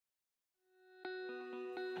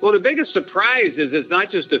Well, the biggest surprise is it's not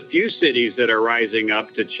just a few cities that are rising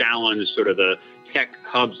up to challenge sort of the tech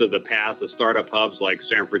hubs of the past, the startup hubs like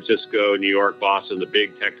San Francisco, New York, Boston, the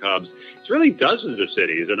big tech hubs. It's really dozens of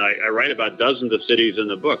cities, and I write about dozens of cities in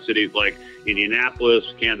the book. Cities like Indianapolis,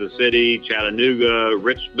 Kansas City, Chattanooga,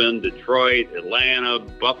 Richmond, Detroit, Atlanta,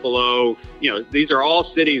 Buffalo. You know, these are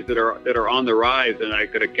all cities that are on the rise, and I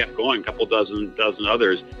could have kept going, a couple dozen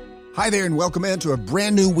others. Hi there, and welcome into a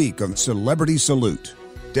brand new week of Celebrity Salute,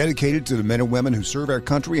 dedicated to the men and women who serve our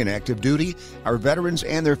country in active duty, our veterans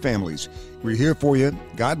and their families. We're here for you.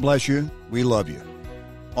 God bless you. We love you.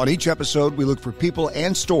 On each episode, we look for people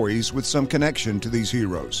and stories with some connection to these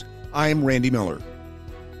heroes. I'm Randy Miller.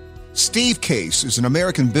 Steve Case is an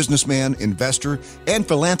American businessman, investor, and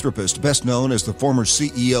philanthropist, best known as the former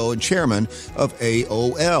CEO and chairman of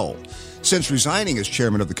AOL. Since resigning as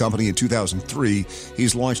chairman of the company in 2003,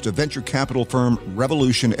 he's launched a venture capital firm,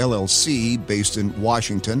 Revolution LLC, based in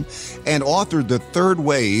Washington, and authored The Third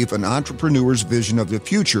Wave, an entrepreneur's vision of the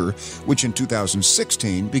future, which in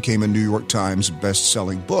 2016 became a New York Times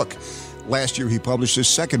best-selling book. Last year, he published his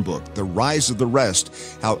second book, The Rise of the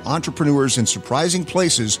Rest, How Entrepreneurs in Surprising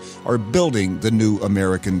Places Are Building the New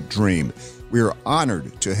American Dream. We are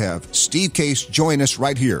honored to have Steve Case join us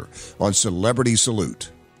right here on Celebrity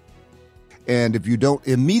Salute. And if you don't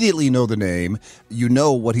immediately know the name, you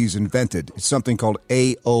know what he's invented. It's something called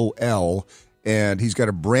AOL, and he's got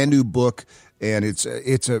a brand new book, and it's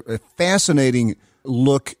a fascinating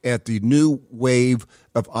look at the new wave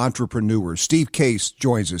of entrepreneurs. Steve Case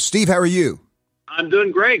joins us. Steve, how are you? I'm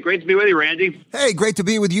doing great. Great to be with you, Randy. Hey, great to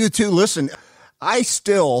be with you too. Listen, I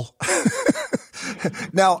still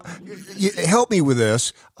now help me with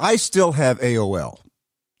this. I still have AOL.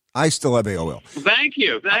 Thank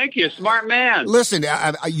you. Smart man. Listen,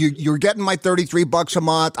 you're getting my $33 a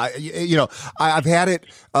month. I've had it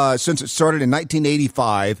since it started in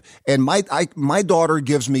 1985, and my daughter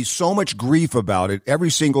gives me so much grief about it every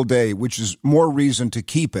single day, which is more reason to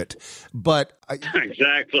keep it. But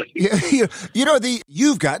exactly.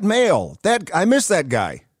 You've got mail. I miss that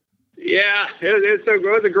guy. Yeah, it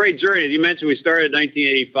was a great journey. As you mentioned, we started in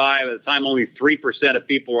 1985. At the time, only 3% of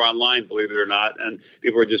people were online, believe it or not, and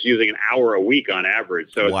people were just using an hour a week on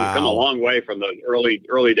average. So It's come a long way from the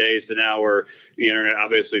early days to now, where the internet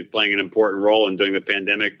obviously is playing an important role, and during the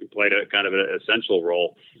pandemic, it played a kind of an essential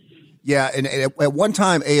role. Yeah, and at one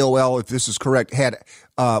time, AOL, if this is correct, had,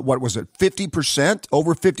 50%,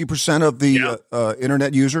 over 50% of the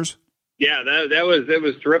internet users? Yeah, that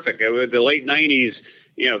was terrific. It was the late 90s.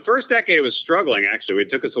 First decade was struggling, actually.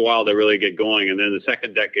 It took us a while to really get going. And then the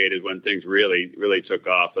second decade is when things really, really took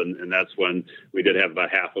off. And that's when we did have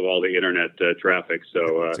about half of all the internet traffic.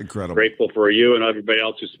 So it's incredible. Grateful for you and everybody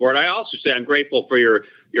else who support. I also say I'm grateful for your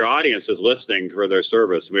audiences listening for their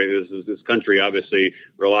service. I mean, this country obviously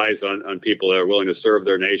relies on people that are willing to serve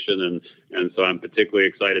their nation. And so I'm particularly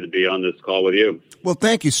excited to be on this call with you. Well,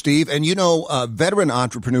 thank you, Steve. And veteran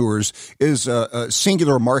entrepreneurs is a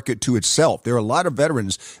singular market to itself. There are a lot of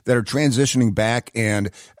veterans that are transitioning back and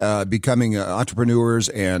becoming entrepreneurs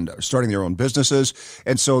and starting their own businesses.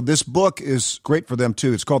 And so this book is great for them,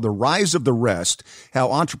 too. It's called The Rise of the Rest,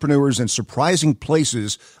 How Entrepreneurs in Surprising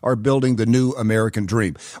Places Are Building the New American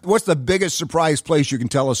Dream. What's the biggest surprise place you can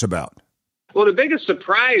tell us about? Well, the biggest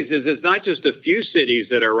surprise is it's not just a few cities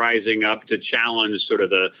that are rising up to challenge sort of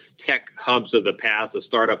the tech hubs of the past, the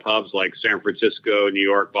startup hubs like San Francisco, New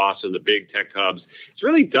York, Boston, the big tech hubs. It's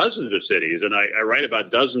really dozens of cities, and I write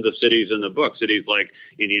about dozens of cities in the book. Cities like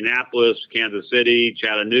Indianapolis, Kansas City,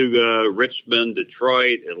 Chattanooga, Richmond,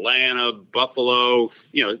 Detroit, Atlanta, Buffalo.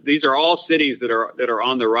 These are all cities that are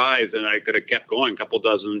on the rise, and I could have kept going, a couple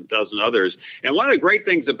dozen others. And one of the great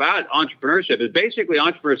things about entrepreneurship is basically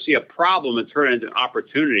entrepreneurs see a problem and turn it into an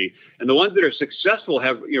opportunity. And the ones that are successful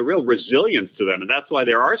have real resilience to them, and that's why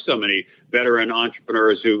there are so many veteran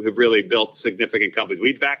entrepreneurs who have really built significant companies.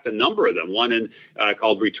 We backed a number of them, one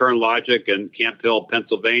called Return Logic in Camp Hill,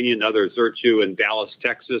 Pennsylvania, another Zirchu in Dallas,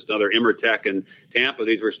 Texas, another Immertech in Tampa.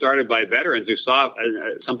 These were started by veterans who saw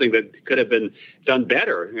something that could have been done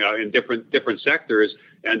better in different sectors,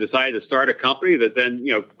 and decided to start a company that then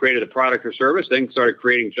created a product or service, then started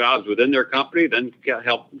creating jobs within their company, then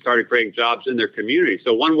started creating jobs in their community.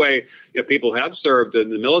 So one way people have served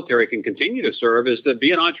in the military can continue to serve is to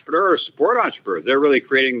be an entrepreneur or support entrepreneurs. They're really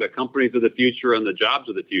creating the companies of the future and the jobs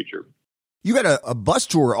of the future. You had a bus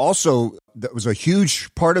tour also that was a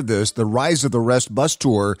huge part of this, the Rise of the Rest bus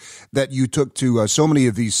tour that you took to so many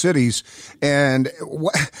of these cities. And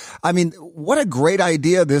what a great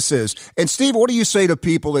idea this is. And Steve, what do you say to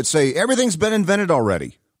people that say everything's been invented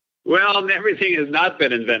already? Well, everything has not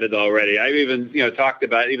been invented already. I've even talked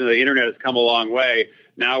about even the internet has come a long way.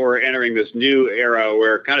 now we're entering this new era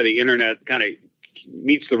where kind of the internet kind of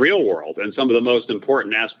meets the real world and some of the most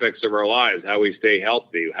important aspects of our lives, how we stay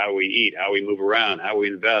healthy, how we eat, how we move around, how we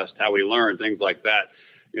invest, how we learn, things like that.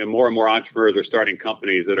 More and more entrepreneurs are starting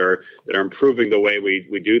companies that are improving the way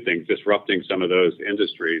we do things, disrupting some of those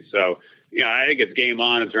industries. So, I think it's game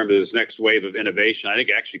on in terms of this next wave of innovation. I think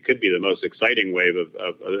it actually could be the most exciting wave of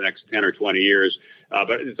the next 10 or 20 years.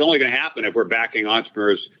 But it's only going to happen if we're backing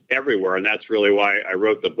entrepreneurs everywhere. And that's really why I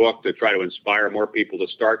wrote the book, to try to inspire more people to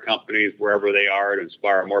start companies wherever they are, to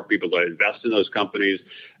inspire more people to invest in those companies,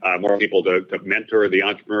 more people to mentor the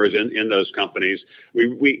entrepreneurs in those companies.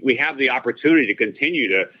 We have the opportunity to continue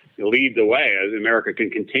to lead the way as America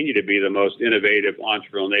can continue to be the most innovative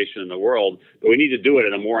entrepreneurial nation in the world, but we need to do it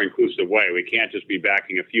in a more inclusive way. We can't just be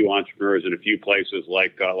backing a few entrepreneurs in a few places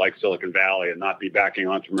like Silicon Valley and not be backing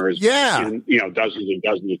entrepreneurs in dozens and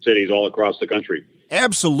dozens of cities all across the country.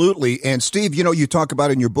 Absolutely. And Steve, you talk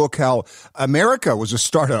about in your book how America was a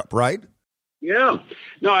startup, right? Yeah.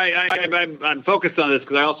 No, I'm focused on this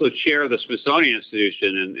because I also chair the Smithsonian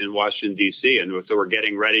Institution in Washington, D.C. And so we're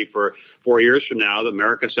getting ready for 4 years from now that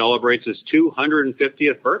America celebrates its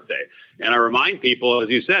 250th birthday. And I remind people, as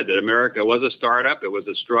you said, that America was a startup. It was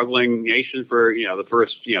a struggling nation for, the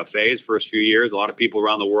first few years. A lot of people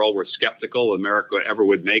around the world were skeptical America ever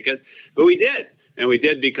would make it. But we did. And we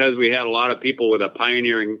did because we had a lot of people with a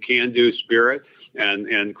pioneering can-do spirit, and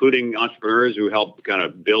including entrepreneurs who helped kind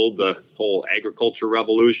of build the whole agriculture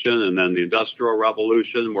revolution and then the industrial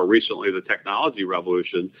revolution, more recently the technology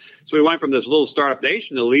revolution. So we went from this little startup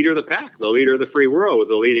nation to the leader of the pack, the leader of the free world, with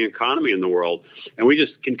the leading economy in the world. And we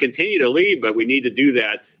just can continue to lead, but we need to do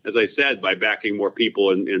that, as I said, by backing more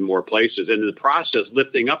people in more places, and in the process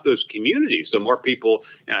lifting up those communities so more people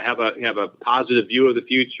have a positive view of the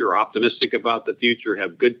future, are optimistic about the future,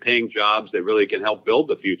 have good paying jobs that really can help build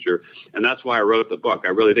the future. And that's why I wrote the book. I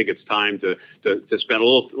really think it's time to spend a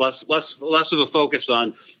little less of a focus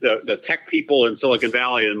on the tech people in Silicon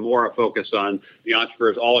Valley and more a focus on the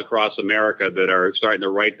entrepreneurs all across America that are starting to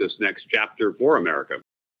write this next chapter for America.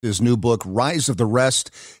 His new book, Rise of the Rest,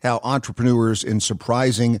 How Entrepreneurs in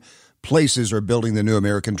Surprising Places Are Building the New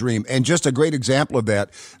American Dream. And just a great example of that,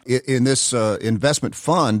 in this investment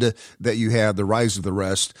fund that you have, the Rise of the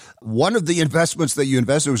Rest, one of the investments that you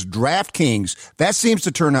invested was DraftKings. That seems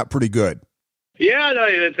to turn out pretty good. Yeah, no,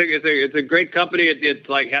 it's a great company. It's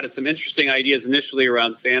had some interesting ideas initially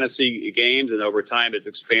around fantasy games, and over time it's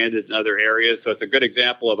expanded in other areas. So it's a good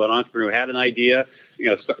example of an entrepreneur who had an idea,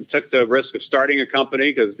 took the risk of starting a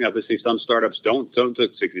company, because obviously some startups don't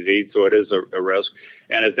succeed, so it is a risk,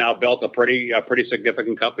 and has now built a pretty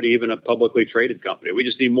significant company, even a publicly traded company. We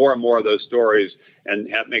just need more and more of those stories,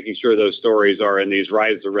 and making sure those stories are in these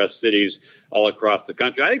rise to rest cities all across the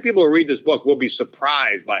country. I think people who read this book will be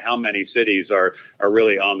surprised by how many cities are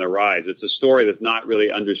really on the rise. It's a story that's not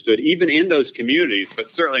really understood, even in those communities, but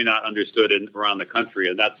certainly not understood around the country.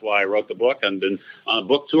 And that's why I wrote the book, and been on a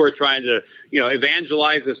book tour trying to,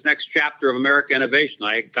 evangelize this next chapter of American innovation.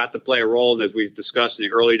 I got to play a role, and as we've discussed in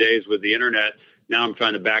the early days with the internet, now I'm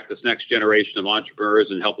trying to back this next generation of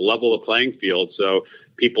entrepreneurs and help level the playing field so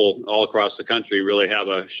people all across the country really have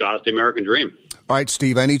a shot at the American dream. All right,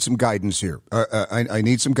 Steve, I need some guidance here. I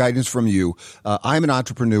need some guidance from you. I'm an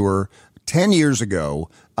entrepreneur. 10 years ago,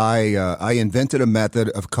 I invented a method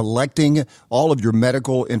of collecting all of your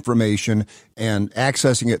medical information and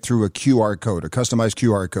accessing it through a QR code, a customized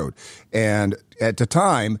QR code. And at the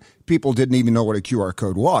time, people didn't even know what a QR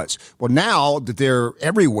code was. Well, now that they're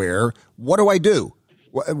everywhere, what do I do?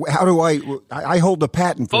 How do I hold the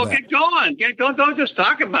patent for that? Get going. Don't just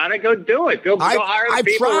talk about it. Go do it. Go hire the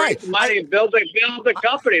people, raise money, and build a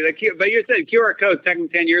company. But you said QR codes 10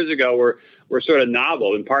 years ago were sort of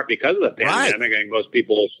novel, in part because of the pandemic. Right. I think most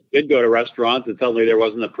people did go to restaurants, and suddenly there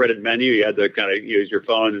wasn't a pranted menu. You had to kind of use your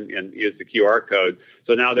phone and use the QR code.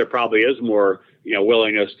 So now there probably is more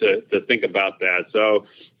willingness to think about that. So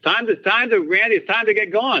Randy, it's time to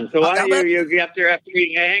get going. So why don't you after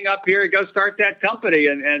you hang up here, go start that company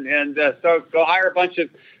and so go hire a bunch of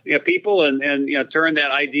people and turn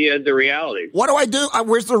that idea into reality. What do I do?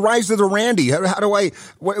 Where's the rise of the Randy? How do I?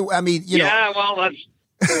 Yeah, well, let's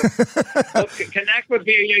connect with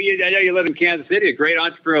me. I know you live in Kansas City, a great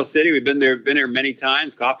entrepreneurial city. We've been here many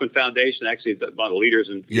times. Kauffman Foundation, actually, is one of the leaders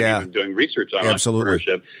in doing research on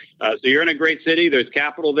entrepreneurship. So you're in a great city. There's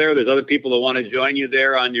capital there. There's other people that want to join you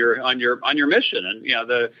there on your mission.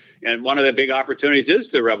 And one of the big opportunities is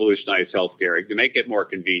to revolutionize healthcare, to make it more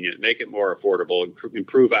convenient, make it more affordable,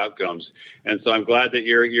 improve outcomes. And so I'm glad that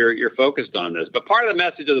you're focused on this. But part of the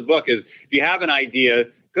message of the book is, if you have an idea,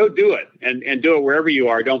 go do it and do it wherever you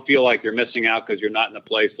are. Don't feel like you're missing out because you're not in a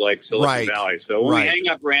place like Silicon Valley. So when we hang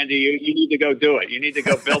up, Randy, you need to go do it. You need to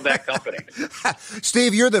go build that company.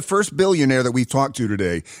 Steve, you're the first billionaire that we've talked to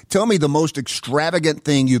today. Tell me the most extravagant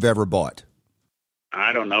thing you've ever bought.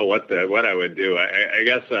 I don't know what I would do. I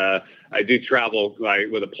guess I do travel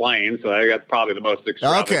with a plane, so I got probably the most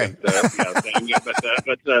extravagant thing.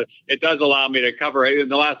 But it does allow me to cover. In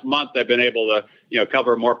the last month, I've been able to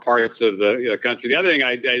cover more parts of the country. The other thing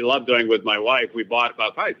I love doing with my wife, we bought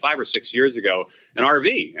about probably 5 or 6 years ago an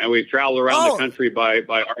RV, and we traveled around the country by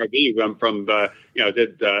RV from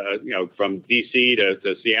DC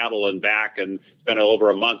to Seattle and back, and spent over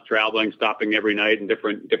a month traveling, stopping every night in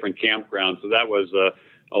different campgrounds. So that was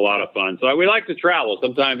a lot of fun. So we like to travel.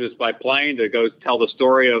 Sometimes it's by plane to go tell the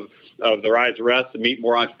story of the Rise to Rest, to meet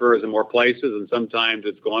more entrepreneurs in more places, and sometimes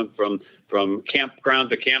it's going from campground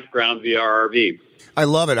to campground via RV. I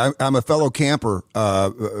love it. I'm a fellow camper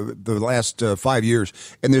the last 5 years,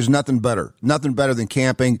 and there's nothing better than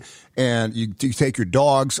camping. And you take your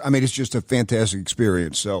dogs. I mean, it's just a fantastic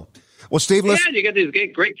experience. So, well, Steve, listen. You get these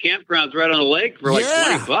great campgrounds right on the lake for like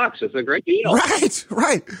 $20. It's a great deal.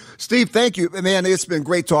 Right. Steve, thank you, man. It's been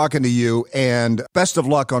great talking to you, and best of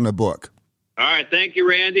luck on the book. All right, thank you,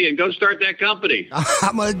 Randy, and go start that company.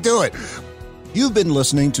 I'm going to do it. You've been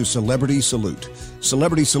listening to Celebrity Salute.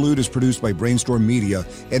 Celebrity Salute is produced by Brainstorm Media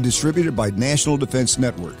and distributed by National Defense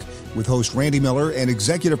Network, with host Randy Miller and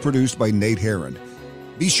executive produced by Nate Herron.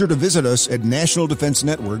 Be sure to visit us at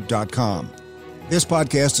nationaldefensenetwork.com. This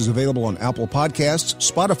podcast is available on Apple Podcasts,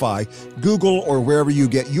 Spotify, Google, or wherever you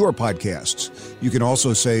get your podcasts. You can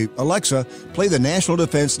also say, Alexa, play the National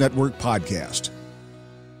Defense Network podcast.